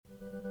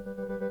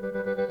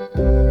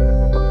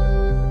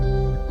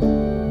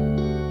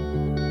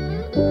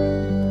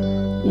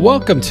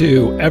Welcome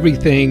to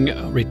Everything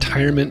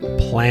Retirement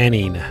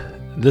Planning.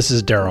 This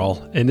is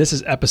Daryl, and this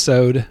is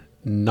episode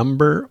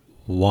number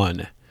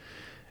 1.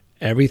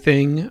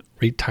 Everything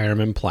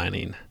Retirement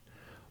Planning.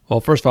 Well,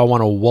 first of all, I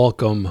want to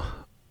welcome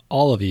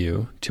all of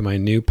you to my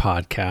new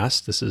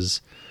podcast. This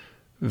is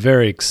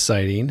very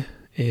exciting,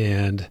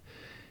 and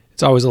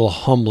it's always a little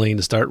humbling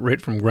to start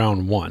right from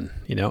ground one,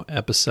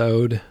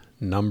 episode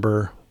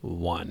number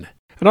 1.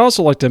 I'd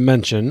also like to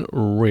mention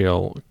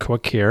real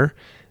quick here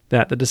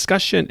that the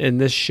discussion in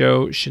this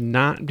show should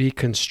not be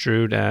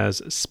construed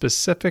as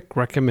specific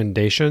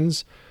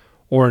recommendations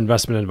or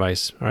investment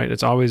advice. All right,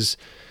 it's always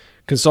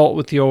consult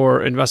with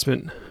your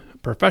investment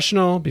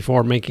professional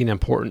before making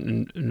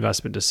important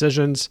investment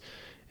decisions,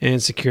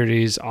 and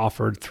securities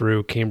offered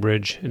through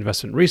Cambridge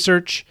Investment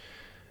Research,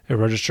 a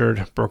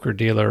registered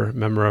broker-dealer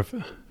member of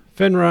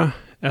FINRA,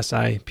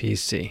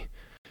 SIPC.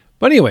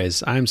 But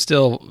anyways, I'm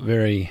still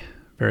very,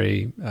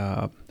 very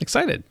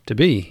excited to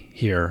be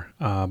here.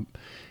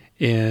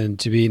 And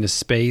to be in a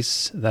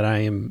space that I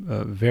am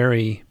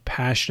very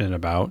passionate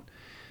about,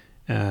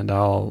 and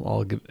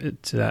I'll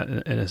get to that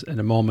in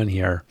a moment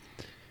here.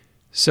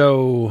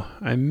 So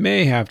I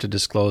may have to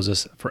disclose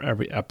this for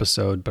every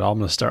episode, but I'm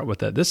going to start with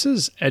that. This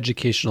is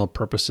educational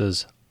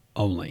purposes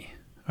only.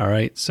 All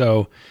right.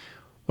 So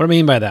what I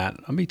mean by that,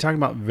 I'll be talking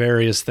about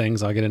various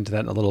things. I'll get into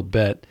that in a little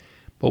bit.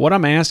 But what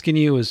I'm asking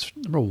you is,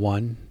 number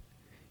one,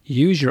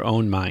 use your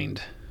own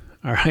mind.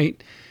 All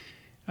right.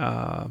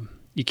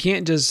 You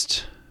can't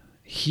just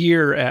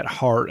hear at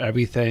heart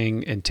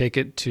everything and take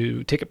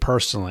it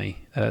personally.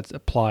 That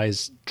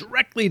applies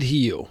directly to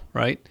you,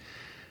 right?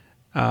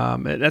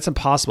 That's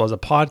impossible. As a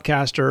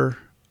podcaster,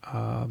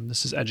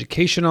 this is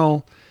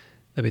educational.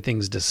 There'll be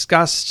things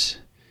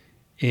discussed,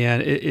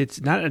 and it's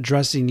not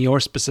addressing your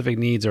specific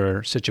needs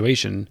or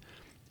situation.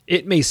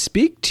 It may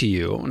speak to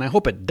you, and I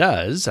hope it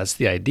does. That's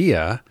the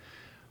idea.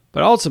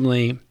 But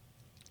ultimately,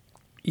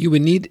 you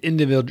would need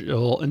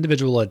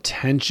individual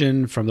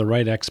attention from the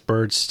right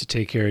experts to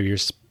take care of your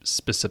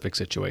specific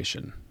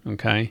situation.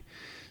 Okay.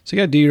 So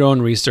you got to do your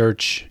own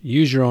research,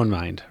 use your own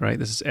mind, right?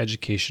 This is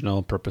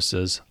educational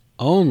purposes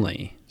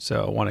only.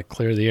 So I want to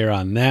clear the air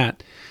on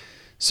that.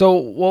 So,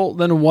 well,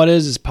 then what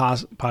is this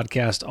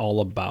podcast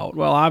all about?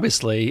 Well,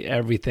 obviously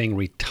everything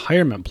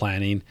retirement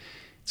planning.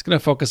 It's going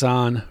to focus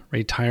on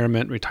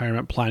retirement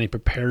planning,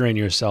 preparing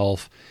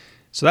yourself.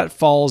 So that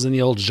falls in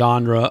the old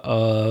genre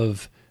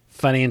of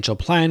financial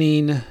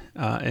planning,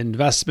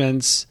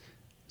 investments.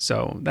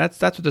 So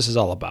that's what this is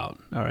all about.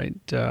 All right.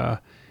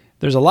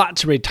 There's a lot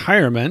to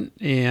retirement,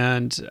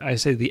 and I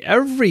say the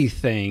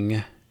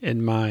everything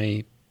in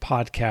my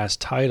podcast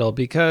title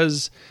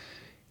because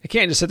I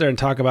can't just sit there and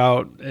talk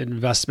about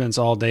investments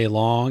all day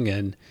long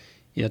and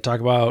talk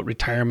about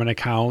retirement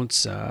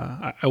accounts.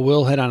 I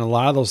will hit on a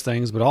lot of those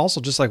things, but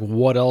also just like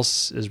what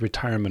else is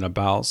retirement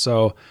about.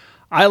 So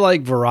I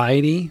like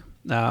variety.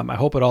 I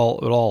hope it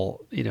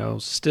all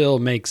still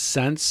makes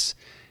sense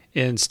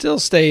and still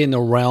stay in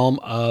the realm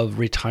of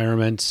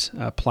retirement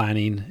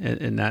planning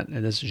in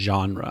this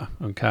genre,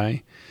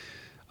 okay?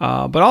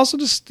 But also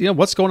just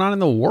what's going on in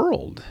the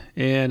world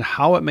and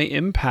how it may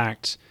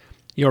impact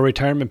your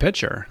retirement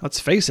picture.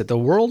 Let's face it, the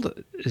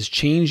world is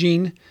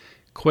changing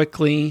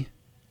quickly,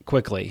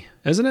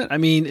 isn't it? I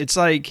mean, it's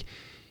like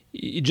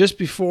just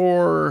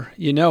before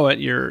you know it,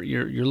 you're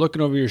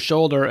looking over your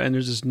shoulder and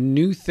there's this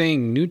new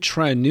thing, new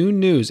trend, new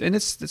news, and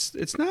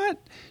it's not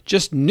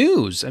just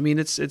news. I mean,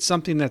 it's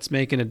something that's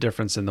making a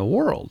difference in the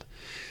world.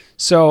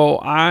 So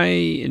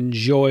I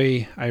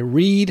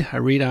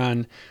read on,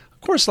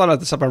 of course, a lot of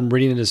the stuff I'm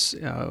reading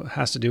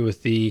has to do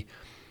with the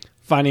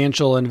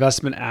financial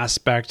investment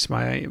aspect,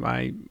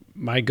 my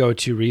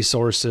go-to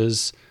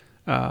resources.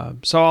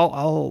 So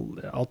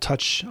I'll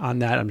touch on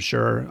that, I'm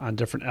sure, on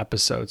different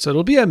episodes. So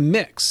it'll be a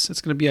mix.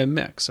 It's going to be a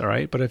mix, all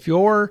right? But if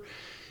you're,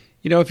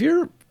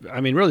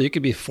 really, you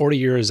could be 40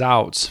 years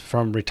out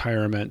from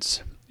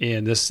retirement,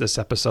 and this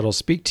episode will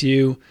speak to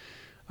you.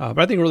 But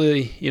I think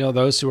really,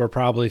 those who are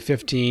probably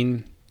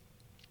 15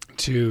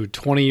 to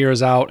 20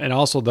 years out, and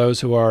also those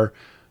who are,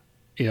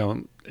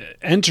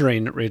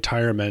 entering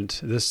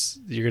retirement,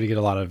 you're going to get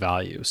a lot of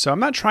value. So I'm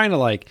not trying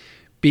to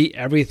be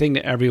everything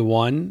to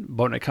everyone,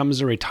 but when it comes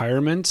to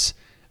retirement,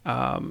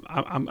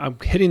 I'm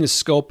hitting the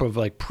scope of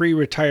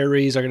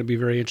pre-retirees are going to be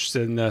very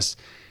interested in this,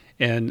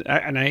 and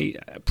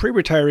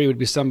pre-retiree would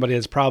be somebody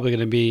that's probably going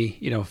to be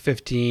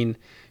 15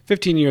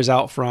 years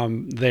out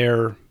from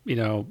their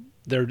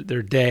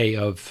day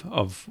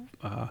of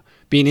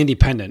being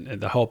independent in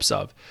the hopes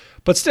of,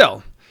 but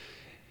still.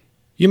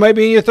 You might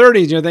be in your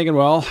 30s and you're thinking,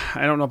 well,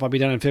 I don't know if I'll be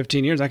done in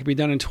 15 years. I could be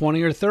done in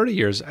 20 or 30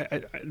 years.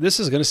 This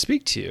is going to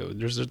speak to you.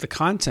 There's the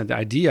content, the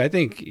idea. I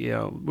think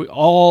we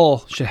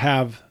all should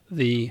have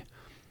the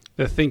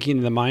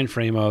thinking, the mind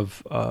frame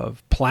of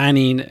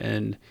planning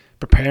and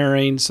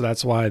preparing. So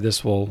that's why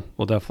this will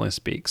definitely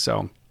speak.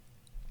 So,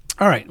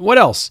 all right, what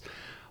else?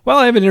 Well,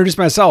 I haven't introduced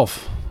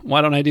myself.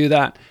 Why don't I do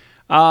that?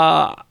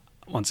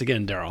 Once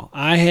again, Daryl,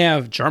 I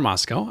have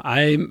Jarmosco.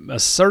 I'm a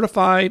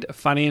certified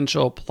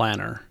financial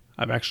planner.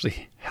 I've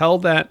actually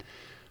held that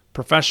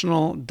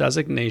professional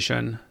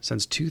designation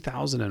since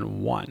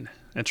 2001.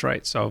 That's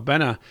right. So I've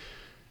been a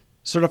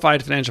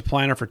certified financial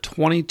planner for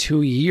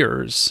 22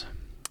 years,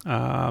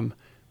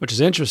 which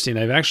is interesting.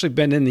 I've actually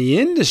been in the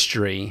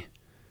industry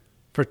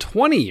for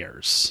 20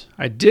 years.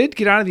 I did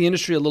get out of the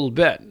industry a little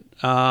bit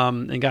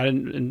and got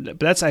in, but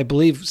that's, I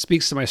believe,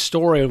 speaks to my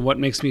story and what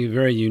makes me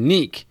very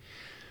unique.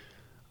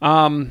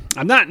 I'm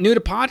not new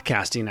to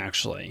podcasting,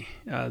 actually.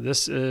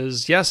 This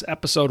is,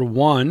 episode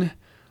 1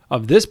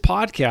 of this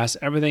podcast,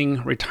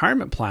 Everything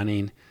Retirement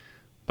Planning.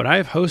 But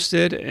I've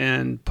hosted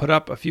and put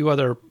up a few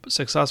other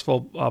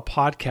successful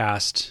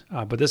podcasts,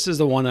 but this is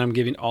the one that I'm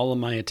giving all of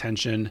my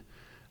attention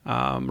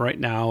right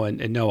now,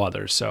 and no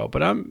others. So,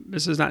 but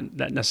this is not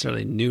that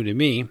necessarily new to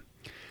me.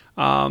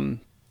 I've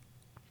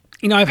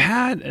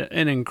had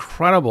an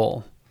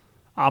incredible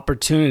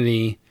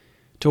opportunity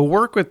to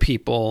work with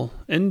people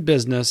in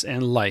business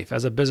and life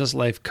as a business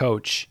life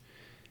coach,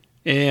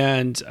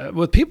 and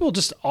with people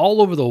just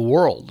all over the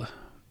world.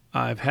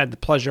 I've had the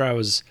pleasure. I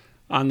was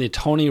on the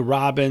Tony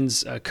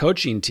Robbins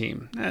coaching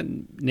team.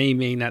 And name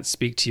may not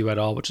speak to you at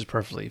all, which is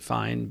perfectly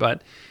fine.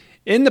 But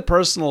in the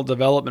personal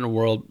development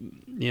world,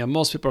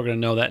 most people are going to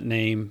know that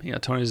name.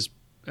 Tony's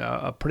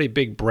a pretty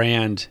big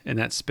brand in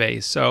that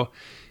space. So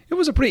it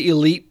was a pretty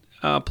elite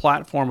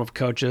platform of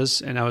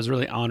coaches, and I was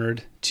really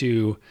honored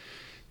to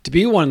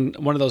be one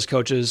of those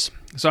coaches.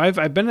 So I've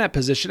been in that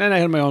position, and I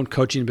had my own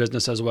coaching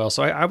business as well.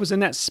 So I was in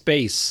that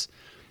space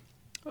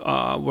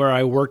where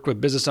I worked with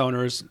business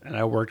owners and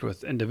I worked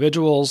with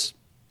individuals,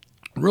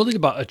 really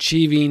about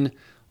achieving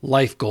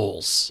life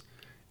goals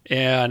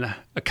and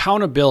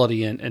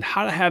accountability and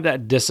how to have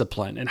that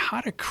discipline and how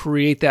to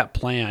create that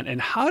plan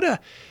and how to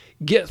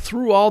get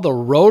through all the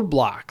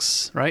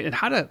roadblocks, right? And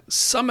how to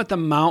summit the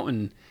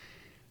mountain.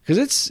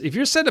 Because if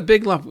you're set a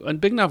big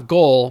enough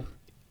goal,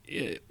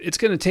 it's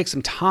going to take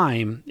some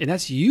time. And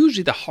that's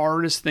usually the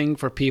hardest thing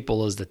for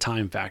people is the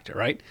time factor,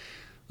 right?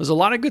 There's a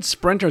lot of good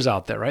sprinters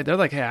out there, right? They're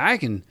like, hey, I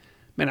can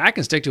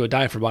stick to a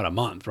diet for about a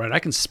month, right? I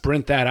can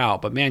sprint that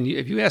out. But man,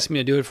 if you ask me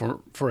to do it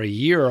for a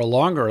year or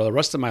longer or the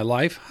rest of my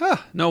life,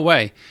 no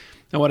way.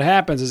 And what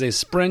happens is they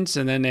sprint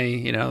and then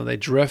they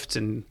drift,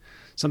 and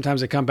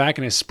sometimes they come back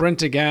and they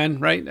sprint again,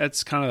 right?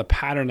 That's kind of the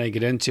pattern they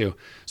get into.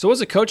 So what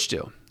does a coach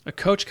do? A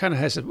coach kind of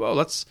has said,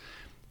 well,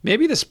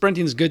 maybe the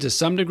sprinting is good to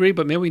some degree,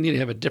 but maybe we need to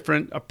have a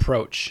different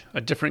approach,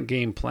 a different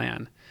game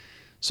plan.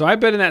 So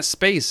I've been in that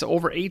space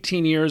over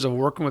 18 years of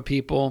working with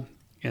people.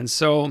 And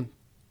so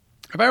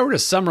if I were to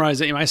summarize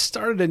it, I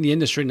started in the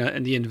industry,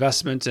 in the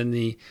investment and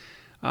the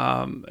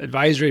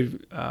advisory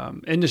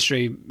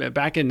industry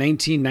back in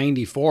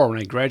 1994 when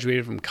I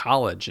graduated from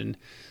college, and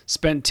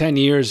spent 10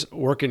 years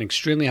working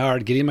extremely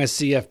hard, getting my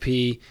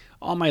CFP,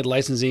 all my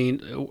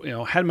licensing,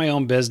 had my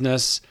own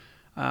business.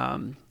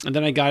 And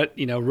then I got,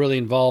 really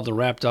involved and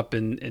wrapped up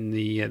in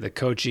the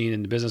coaching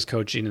and the business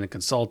coaching and the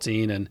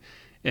consulting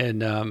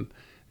and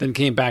then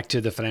came back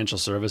to the financial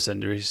service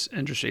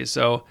industry.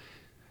 So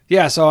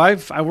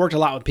I've worked a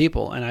lot with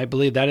people, and I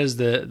believe that is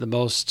the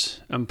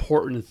most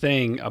important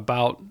thing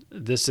about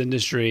this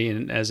industry.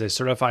 And as a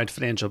certified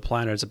financial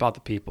planner, it's about the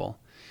people.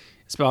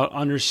 It's about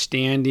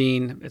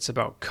understanding. It's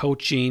about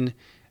coaching.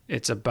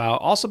 It's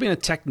about also being a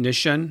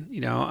technician.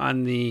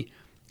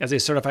 As a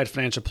certified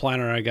financial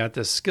planner, I got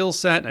the skill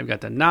set. I've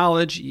got the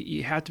knowledge.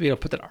 You have to be able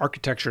to put that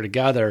architecture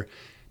together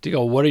to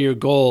go, what are your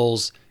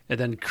goals, and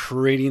then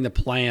creating the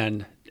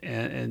plan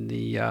and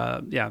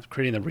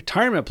creating the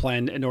retirement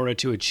plan in order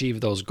to achieve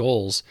those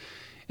goals,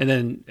 and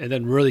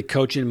then really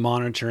coaching,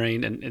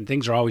 monitoring, and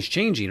things are always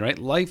changing, right?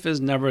 Life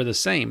is never the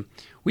same.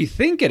 We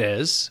think it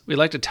is. We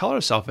like to tell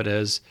ourselves it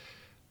is,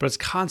 but it's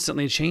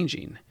constantly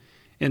changing,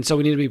 and so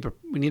we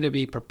need to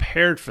be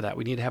prepared for that.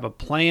 We need to have a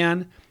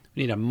plan.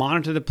 We need to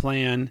monitor the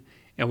plan,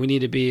 and we need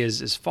to be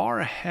as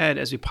far ahead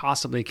as we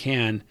possibly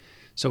can,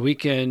 so we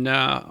can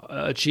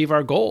achieve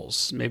our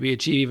goals, maybe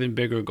achieve even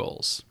bigger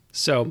goals.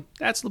 So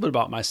that's a little bit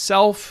about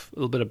myself, a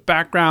little bit of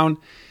background.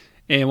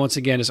 And once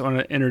again, just want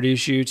to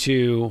introduce you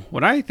to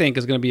what I think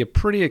is going to be a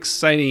pretty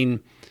exciting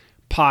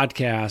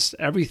podcast,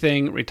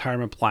 Everything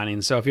Retirement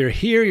Planning. So if you're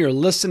here, you're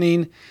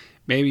listening,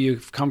 maybe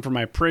you've come from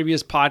my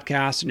previous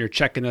podcast and you're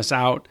checking this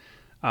out,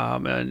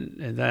 and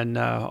then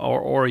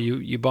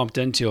you bumped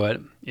into it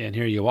and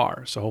here you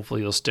are. So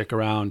hopefully you'll stick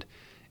around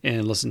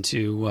and listen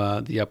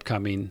to the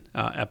upcoming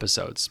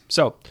episodes.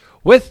 So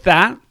with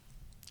that,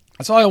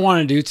 that's all I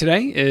want to do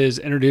today is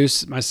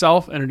introduce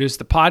myself, introduce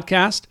the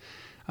podcast,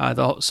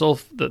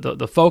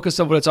 the focus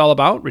of what it's all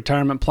about,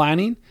 retirement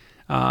planning.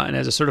 And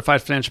as a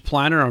certified financial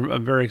planner,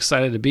 I'm very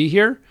excited to be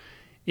here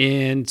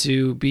and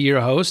to be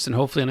your host, and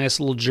hopefully a nice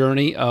little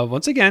journey of,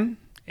 once again,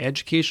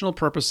 educational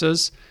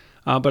purposes,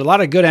 but a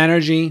lot of good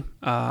energy,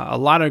 a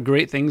lot of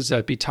great things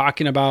to be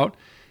talking about.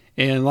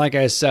 And like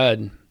I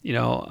said,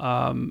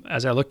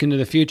 as I look into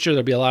the future,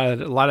 there'll be a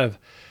lot of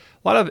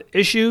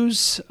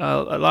issues,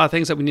 a lot of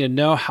things that we need to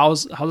know.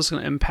 How's this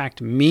going to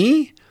impact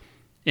me?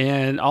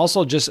 And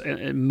also just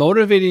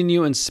motivating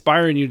you,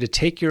 inspiring you to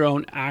take your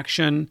own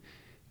action,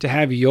 to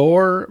have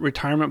your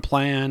retirement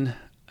plan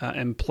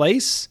in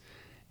place,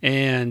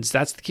 And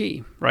that's the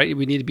key, right?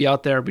 We need to be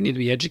out there. We need to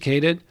be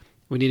educated.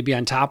 We need to be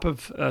on top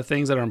of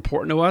things that are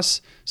important to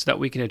us so that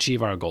we can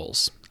achieve our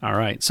goals. All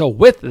right. So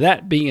with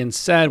that being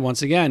said,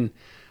 once again,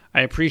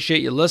 I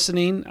appreciate you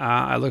listening.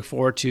 I look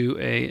forward to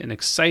an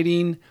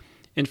exciting,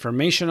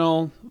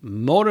 informational,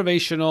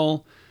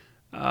 motivational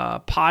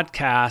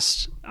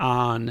podcast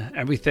on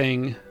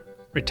everything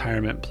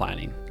retirement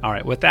planning. All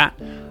right. With that,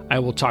 I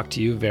will talk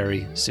to you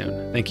very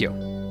soon. Thank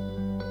you.